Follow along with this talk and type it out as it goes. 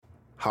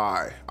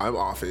Hi, I'm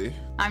Afi.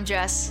 I'm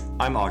Jess.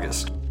 I'm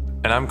August.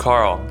 And I'm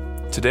Carl.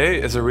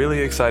 Today is a really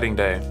exciting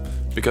day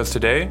because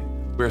today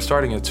we are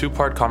starting a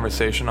two-part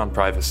conversation on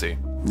privacy.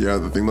 Yeah,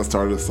 the thing that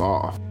started us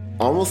off.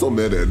 Almost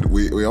omitted.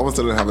 We almost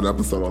didn't have an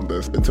episode on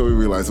this until we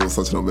realized it was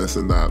such an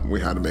omission that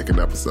we had to make an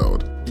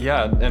episode.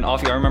 Yeah, and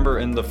Afi, I remember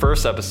in the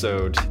first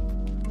episode,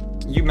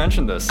 you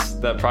mentioned this,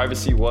 that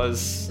privacy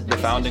was the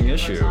founding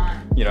issue,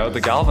 you know,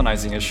 the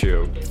galvanizing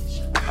issue.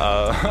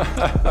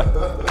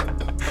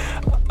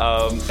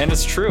 And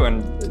it's true,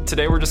 and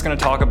today we're just going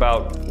to talk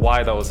about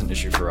why that was an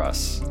issue for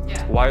us,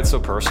 why it's so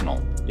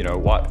personal, you know,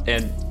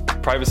 and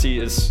privacy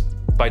is,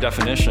 by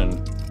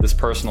definition, this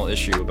personal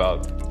issue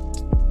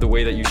about the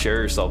way that you share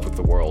yourself with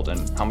the world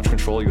and how much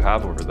control you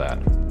have over that.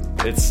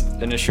 It's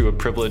an issue of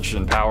privilege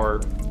and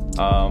power,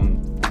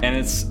 and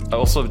it's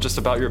also just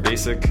about your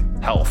basic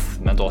health,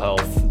 mental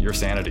health, your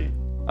sanity.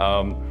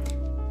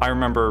 I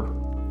remember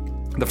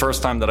the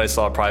first time that I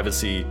saw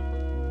privacy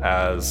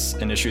as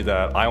an issue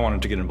that I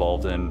wanted to get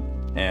involved in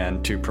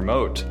and to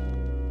promote.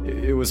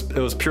 It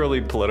was purely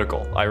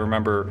political. I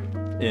remember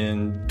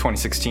in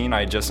 2016,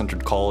 I had just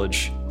entered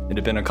college. It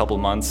had been a couple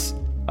of months,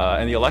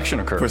 and the election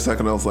occurred. For a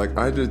second, I was like,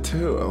 I did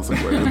too. I was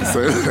like, wait, we're the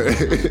same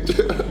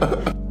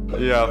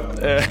age.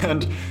 Yeah,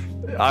 and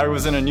I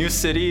was in a new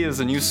city, it was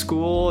a new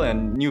school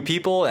and new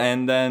people,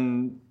 and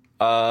then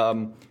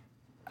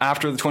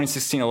after the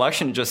 2016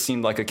 election, it just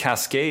seemed like a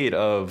cascade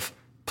of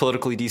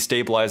politically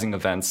destabilizing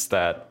events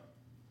that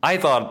I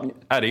thought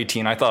at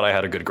 18, I thought I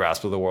had a good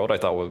grasp of the world. I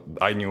thought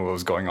I knew what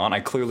was going on. I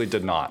clearly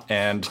did not.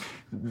 And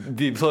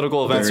the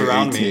political events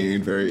around me.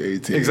 Very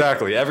 18.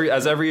 Exactly.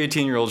 As every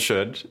 18-year-old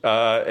should.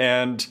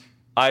 And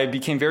I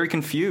became very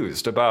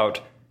confused about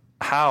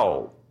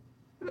how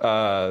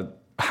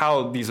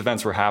these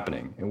events were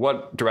happening and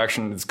what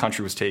direction this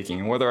country was taking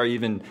and whether I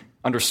even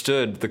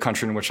understood the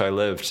country in which I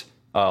lived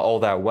all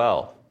that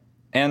well.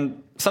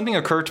 And something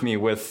occurred to me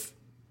with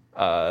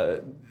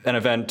an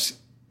event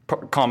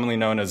commonly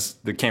known as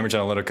the Cambridge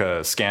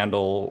Analytica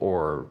scandal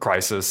or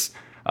crisis,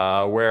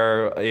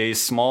 where a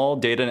small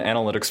data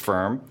analytics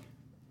firm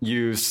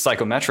used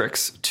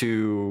psychometrics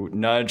to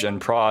nudge and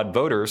prod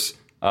voters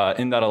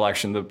in that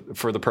election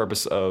for the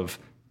purpose of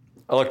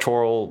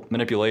electoral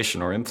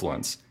manipulation or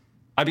influence.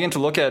 I began to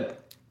look at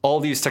all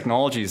these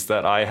technologies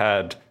that I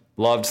had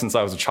loved since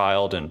I was a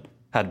child and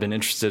had been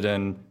interested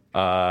in,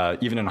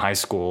 even in high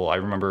school. I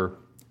remember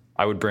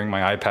I would bring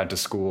my iPad to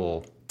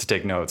school to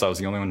take notes. I was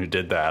the only one who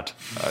did that.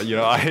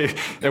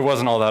 It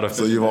wasn't all that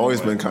efficient. So you've always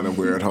been kind of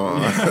weird, huh?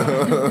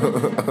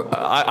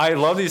 I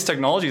love these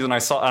technologies, and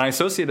I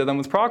associated them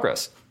with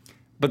progress.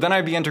 But then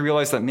I began to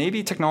realize that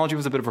maybe technology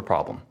was a bit of a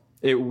problem.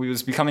 It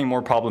was becoming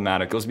more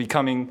problematic.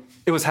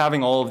 It was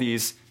having all of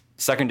these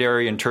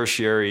secondary and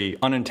tertiary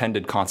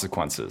unintended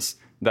consequences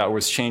that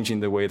was changing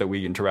the way that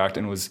we interact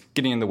and was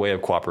getting in the way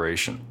of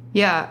cooperation.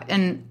 Yeah,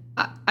 and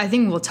I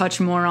think we'll touch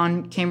more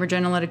on Cambridge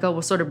Analytica.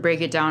 We'll sort of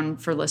break it down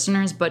for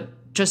listeners, but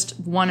just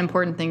one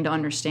important thing to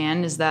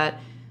understand is that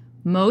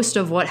most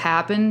of what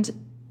happened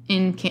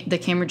in the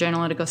Cambridge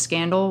Analytica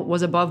scandal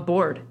was above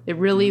board. It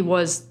really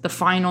was the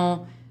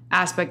final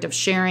aspect of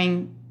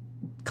sharing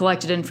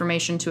collected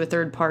information to a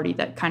third party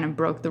that kind of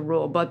broke the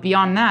rule. But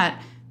beyond that,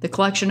 the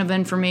collection of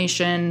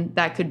information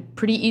that could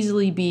pretty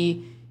easily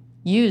be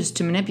used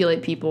to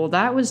manipulate people,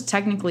 that was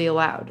technically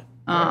allowed.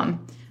 I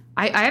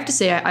have to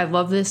say, I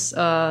love this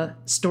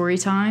story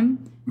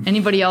time.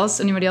 Anybody else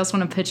want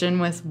to pitch in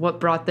with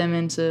what brought them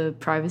into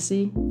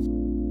privacy?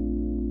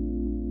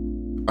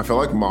 I feel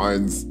like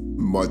mine's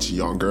much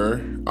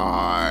younger.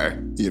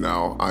 I'm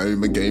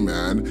a gay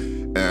man,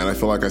 and I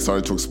feel like I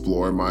started to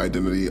explore my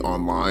identity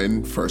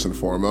online first and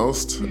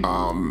foremost.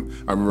 I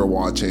remember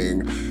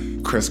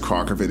watching Chris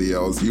Crocker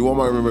videos. You all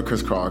might remember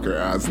Chris Crocker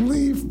as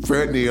 "Leave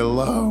Britney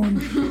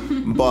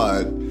alone,"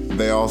 but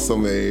they also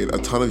made a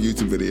ton of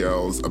YouTube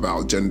videos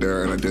about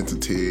gender and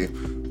identity.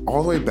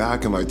 All the way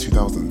back in like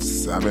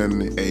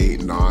 2007,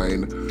 8,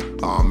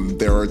 9,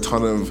 there were a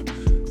ton of,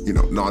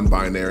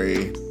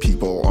 non-binary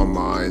people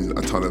online,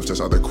 a ton of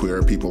just other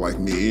queer people like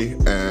me,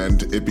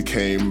 and it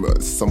became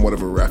somewhat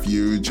of a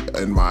refuge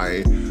in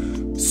my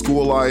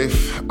school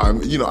life. I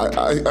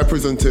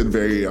presented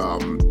very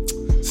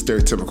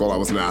stereotypical. I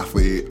was an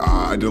athlete.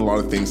 I did a lot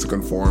of things to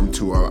conform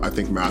to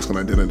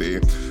masculine identity,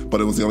 but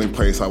it was the only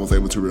place I was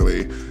able to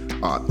really,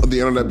 the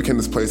internet became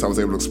this place I was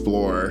able to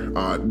explore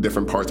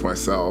different parts of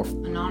myself.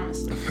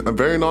 Anonymously.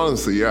 Very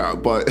anonymously, yeah,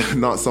 but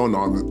not so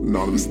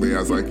anonymously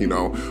as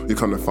you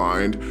come to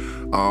find.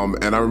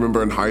 And I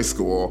remember in high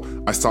school,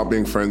 I stopped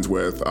being friends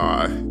with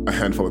a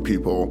handful of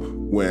people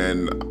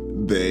when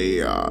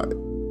they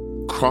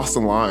crossed the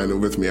line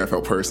with me, I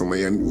felt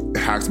personally, and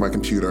hacked my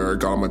computer,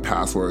 got all my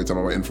passwords and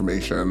all my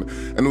information.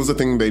 And it was a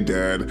thing they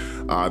did.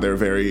 They were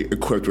very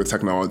equipped with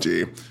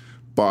technology.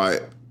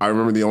 But I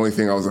remember the only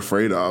thing I was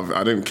afraid of,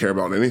 I didn't care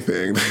about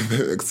anything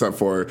except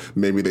for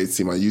maybe they'd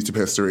see my YouTube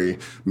history,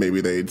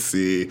 maybe they'd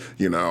see,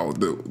 I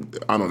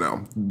don't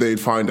know, they'd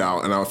find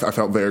out, and I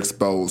felt very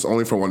exposed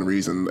only for one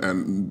reason,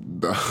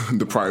 and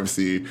the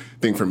privacy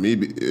thing for me,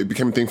 it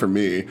became a thing for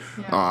me.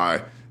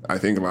 Yeah. I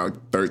think about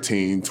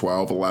 13,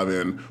 12,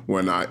 11,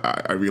 when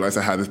I realized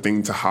I had a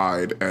thing to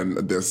hide and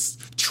this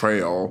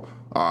trail,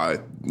 a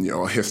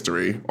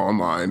history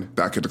online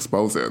that could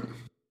expose it.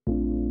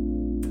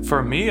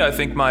 For me, I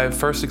think my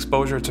first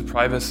exposure to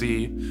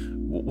privacy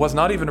was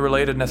not even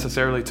related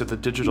necessarily to the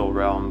digital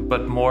realm,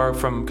 but more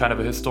from kind of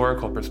a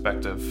historical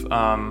perspective.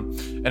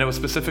 And it was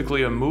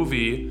specifically a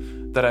movie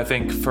that I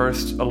think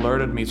first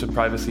alerted me to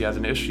privacy as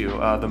an issue.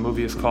 The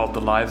movie is called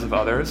The Lives of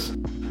Others,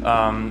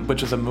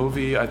 which is a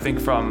movie, I think,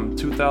 from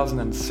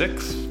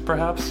 2006,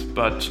 perhaps.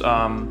 But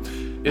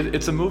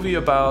it's a movie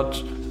about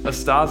a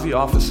Stasi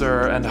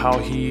officer and how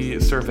he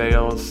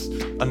surveils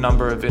a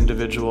number of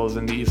individuals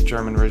in the East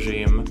German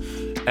regime,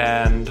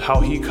 and how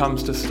he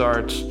comes to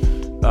start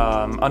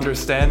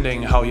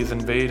understanding how he's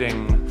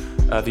invading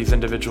these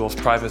individuals'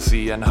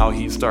 privacy, and how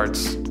he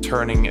starts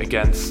turning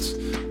against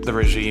the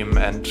regime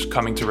and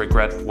coming to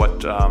regret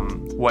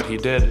what he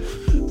did.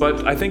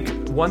 But I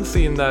think one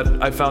scene that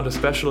I found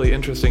especially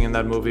interesting in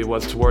that movie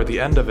was toward the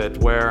end of it,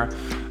 where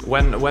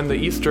when the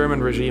East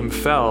German regime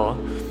fell,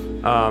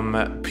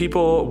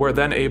 people were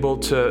then able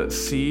to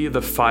see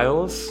the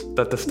files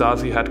that the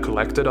Stasi had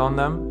collected on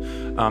them,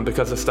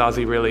 because the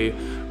Stasi really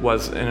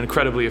was an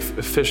incredibly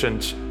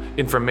efficient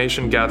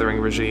information gathering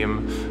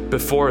regime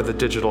before the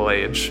digital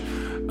age.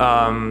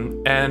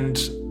 And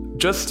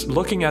just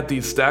looking at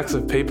these stacks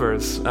of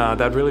papers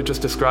that really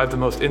just describe the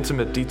most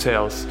intimate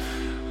details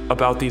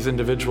about these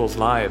individuals'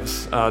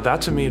 lives,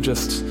 that to me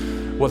just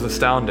was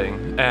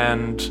astounding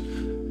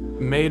and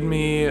made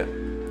me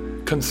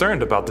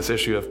concerned about this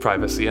issue of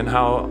privacy, and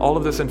how all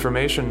of this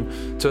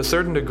information, to a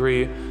certain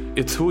degree,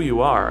 it's who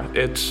you are.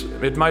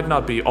 It might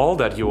not be all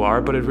that you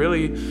are, but it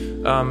really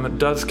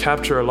does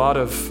capture a lot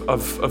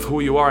of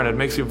who you are, and it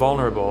makes you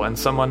vulnerable. And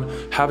someone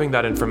having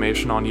that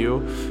information on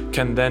you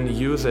can then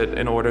use it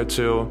in order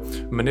to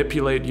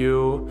manipulate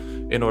you,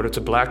 in order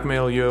to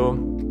blackmail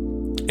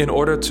you, in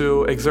order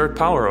to exert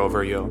power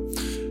over you.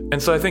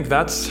 And so I think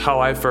that's how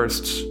I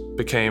first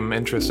became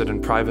interested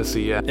in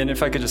privacy. And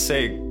if I could just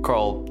say,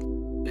 Carl,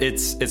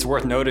 it's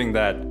worth noting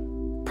that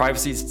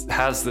privacy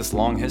has this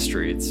long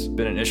history. It's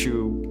been an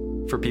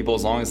issue for people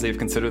as long as they've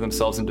considered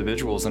themselves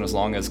individuals, and as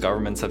long as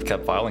governments have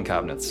kept filing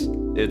cabinets.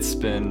 It's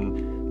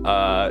been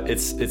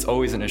it's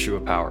always an issue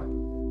of power.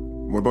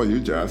 What about you,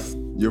 Jess?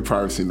 You're a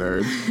privacy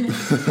nerd.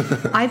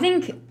 I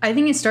think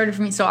it started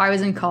for me. So I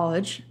was in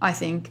college. I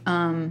think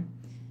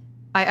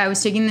I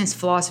was taking this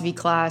philosophy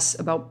class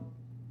about.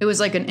 It was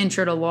like an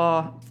intro to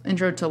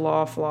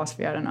law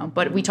philosophy. I don't know,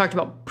 but we talked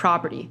about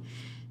property.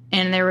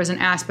 And there was an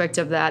aspect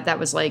of that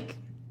was like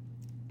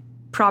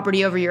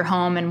property over your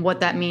home and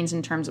what that means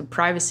in terms of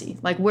privacy.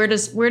 Like where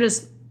does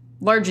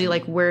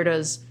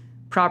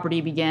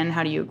property begin?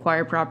 How do you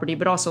acquire property?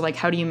 But also like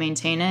how do you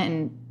maintain it?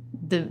 And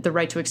the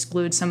right to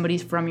exclude somebody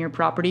from your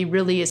property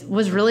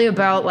was really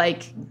about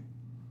like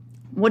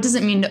what does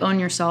it mean to own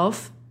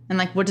yourself? And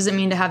like what does it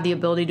mean to have the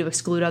ability to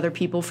exclude other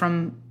people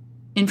from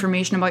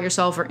information about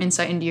yourself or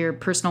insight into your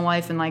personal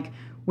life? And like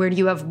where do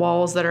you have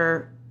walls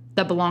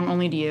that belong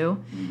only to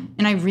you?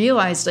 And I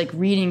realized, like,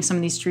 reading some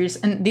of these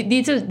treatises, and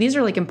these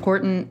are like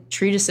important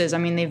treatises. I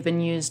mean, they've been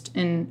used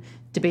in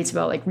debates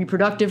about like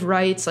reproductive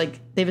rights, like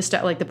they've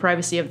established like the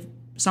privacy of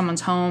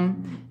someone's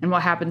home and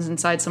what happens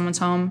inside someone's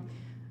home.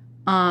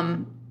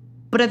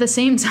 But at the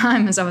same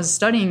time, as I was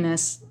studying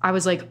this, I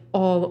was like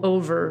all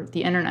over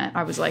the internet.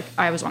 I was on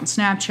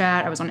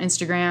Snapchat, I was on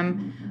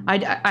Instagram.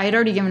 I had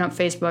already given up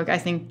Facebook, I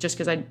think, just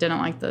because I didn't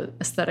like the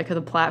aesthetic of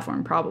the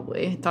platform,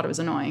 probably. Thought it was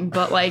annoying.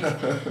 But like,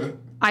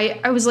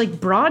 I was like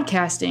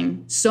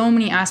broadcasting so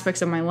many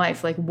aspects of my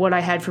life, like what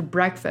I had for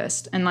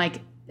breakfast. And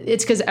like,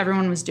 it's because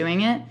everyone was doing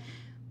it.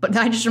 But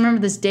I just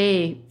remember this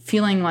day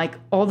feeling like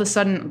all of a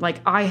sudden, like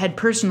I had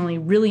personally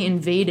really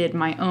invaded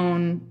my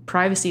own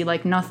privacy,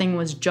 like nothing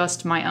was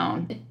just my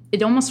own.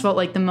 It almost felt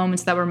like the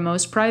moments that were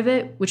most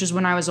private, which is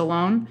when I was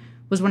alone,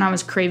 was when I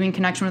was craving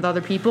connection with other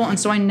people. And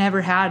so I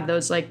never had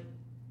those like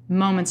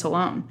moments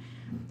alone.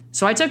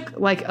 So I took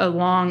like a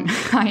long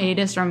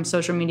hiatus from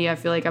social media. I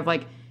feel like I've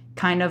like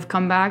kind of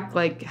come back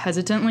like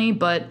hesitantly,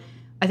 but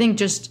I think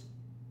just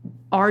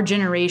our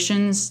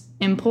generation's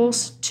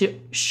impulse to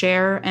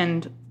share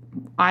and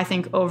I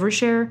think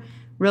overshare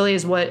really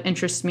is what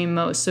interests me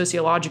most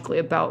sociologically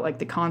about like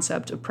the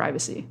concept of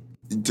privacy.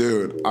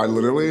 Dude,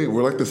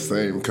 we're like the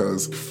same,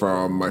 because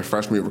from my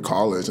freshman year of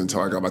college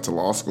until I got back to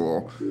law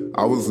school,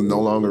 I was no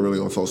longer really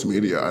on social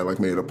media. I like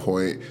made a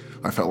point.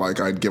 I felt like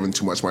I'd given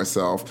too much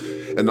myself.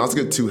 And not to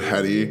get too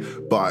heady,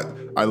 but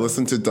I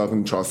listen to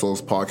Duncan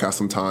Trussell's podcast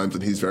sometimes,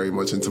 and he's very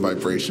much into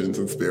vibrations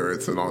and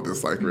spirits and all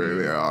this like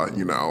really,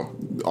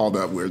 all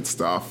that weird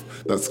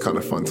stuff. That's kind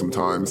of fun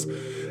sometimes.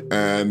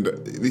 And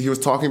he was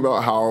talking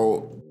about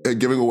how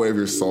giving away of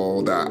your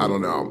soul, that, I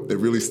don't know, it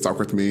really stuck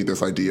with me,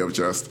 this idea of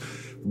just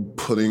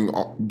giving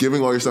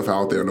all your stuff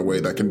out there in a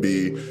way that can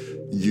be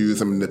used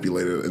and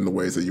manipulated in the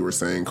ways that you were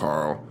saying,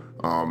 Carl.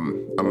 I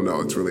don't know,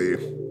 it's really,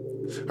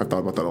 I've thought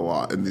about that a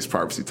lot in these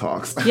privacy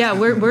talks. Yeah,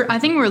 I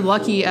think we're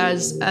lucky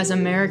as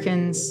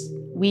Americans.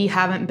 We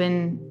haven't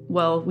been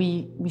well,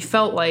 we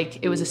felt like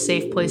it was a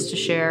safe place to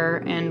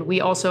share, and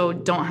we also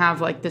don't have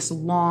like this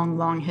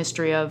long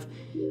history of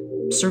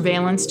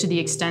surveillance to the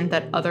extent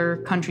that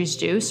other countries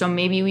do. So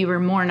maybe we were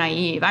more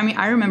naive. I mean,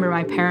 I remember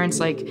my parents,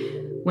 like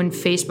when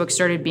Facebook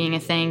started being a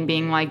thing,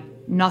 being like,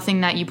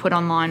 nothing that you put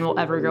online will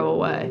ever go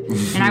away.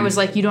 And I was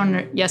like,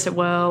 yes, it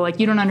will. Like,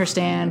 you don't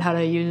understand how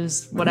to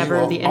use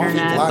whatever, the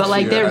internet. But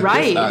like, they're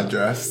right.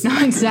 No,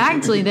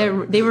 exactly.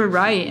 They were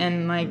right.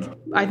 And like,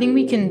 I think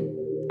we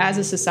can, as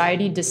a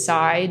society,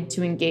 decide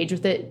to engage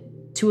with it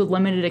to a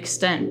limited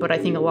extent. But I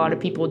think a lot of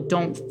people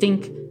don't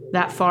think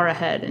that far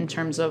ahead in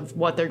terms of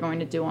what they're going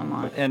to do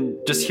online. And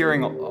just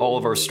hearing all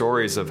of our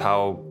stories of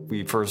how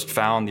we first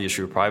found the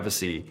issue of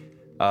privacy,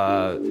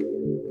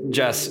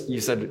 Jess, you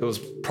said it was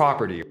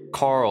property.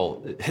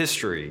 Carl,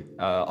 history.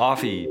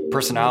 Afi,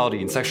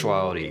 personality and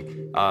sexuality.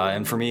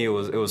 And for me, it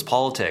was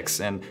politics.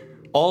 And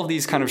all of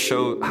these kind of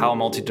show how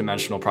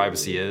multidimensional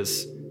privacy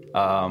is,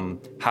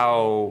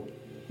 how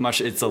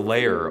much it's a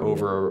layer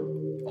over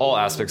all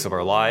aspects of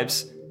our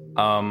lives.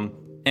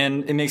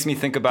 And it makes me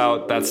think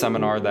about that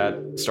seminar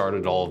that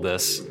started all of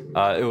this.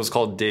 It was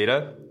called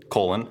Data,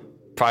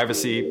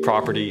 Privacy,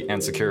 Property,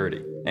 and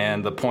Security.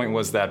 And the point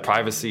was that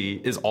privacy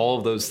is all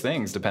of those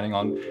things, depending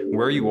on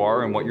where you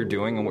are and what you're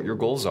doing and what your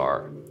goals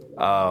are.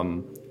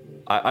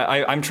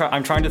 I'm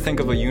trying to think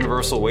of a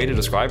universal way to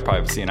describe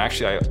privacy, and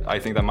actually I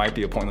think that might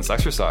be a pointless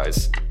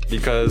exercise,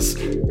 because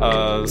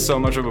so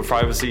much of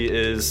privacy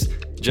is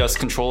just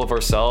control of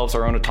ourselves,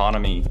 our own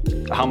autonomy,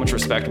 how much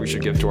respect we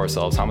should give to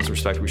ourselves, how much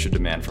respect we should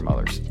demand from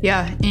others.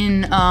 Yeah,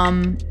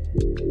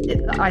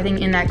 I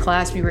think in that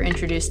class we were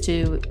introduced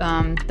to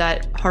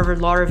that Harvard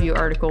Law Review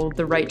article,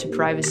 The Right to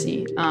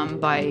Privacy,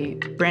 by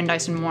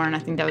Brandeis and Moore, and I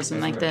think that was in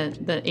like the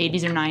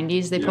 80s or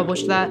 90s they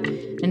published that,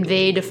 and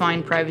they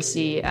defined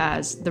privacy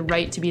as the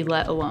right to be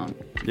let alone.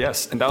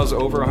 Yes, and that was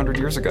over 100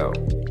 years ago.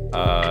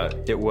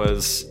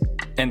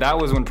 And that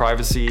was when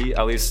privacy,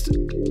 at least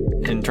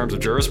in terms of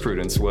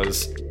jurisprudence,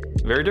 was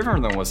very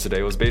different than it was today.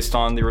 It was based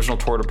on the original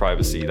tort of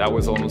privacy. That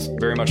was almost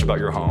very much about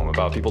your home,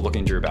 about people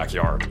looking into your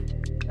backyard.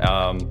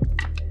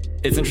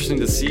 It's interesting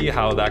to see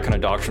how that kind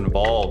of doctrine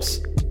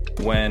evolves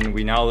when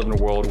we now live in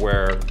a world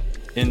where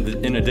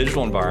in a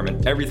digital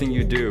environment, everything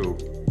you do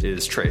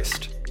is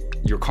traced.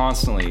 You're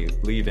constantly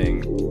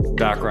leaving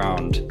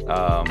background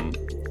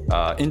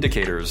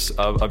indicators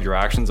of your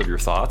actions, of your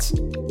thoughts.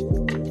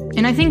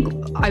 And I think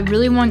I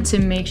really want to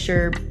make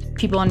sure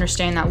people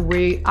understand that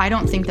I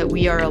don't think that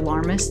we are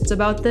alarmists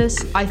about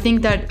this. I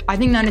think that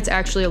it's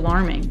actually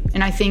alarming.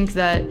 And I think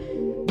that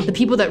the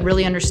people that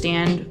really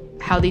understand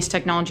how these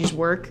technologies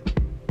work,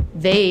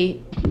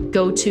 they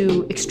go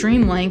to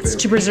extreme lengths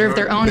to preserve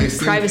their own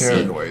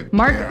privacy.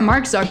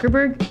 Mark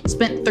Zuckerberg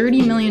spent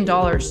 $30 million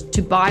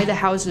to buy the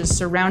houses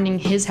surrounding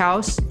his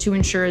house to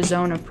ensure a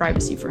zone of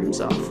privacy for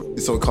himself.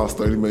 So it costs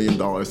 $30 million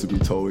to be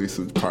totally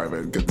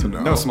private. Good to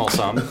know. No small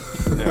sum.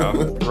 Yeah,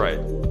 right.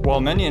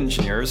 While many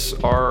engineers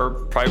are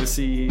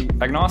privacy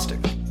agnostic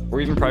or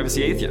even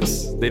privacy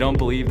atheists. They don't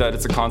believe that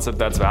it's a concept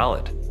that's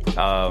valid.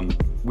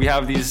 We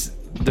have these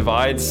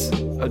divides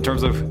in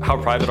terms of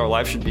how private our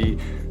life should be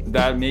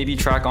that maybe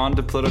track on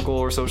to political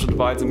or social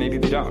divides, and maybe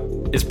they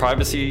don't. Is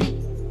privacy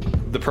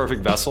the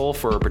perfect vessel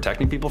for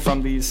protecting people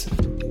from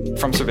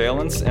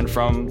surveillance and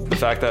from the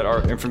fact that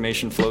our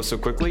information flows so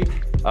quickly,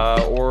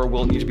 or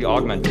will it need to be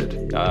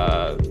augmented?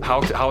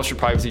 How should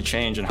privacy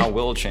change, and how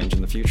will it change in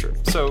the future?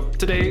 So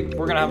today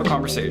we're going to have a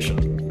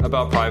conversation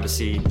about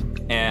privacy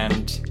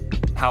and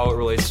how it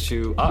relates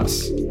to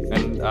us,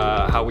 and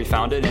how we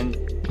found it, and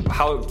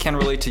how it can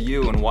relate to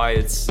you, and why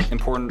it's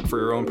important for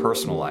your own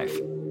personal life.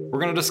 We're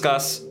going to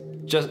discuss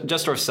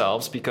just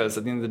ourselves, because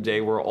at the end of the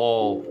day, we're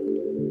all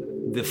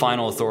the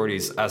final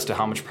authorities as to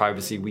how much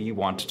privacy we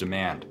want to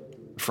demand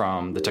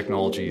from the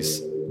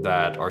technologies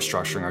that are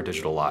structuring our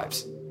digital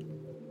lives.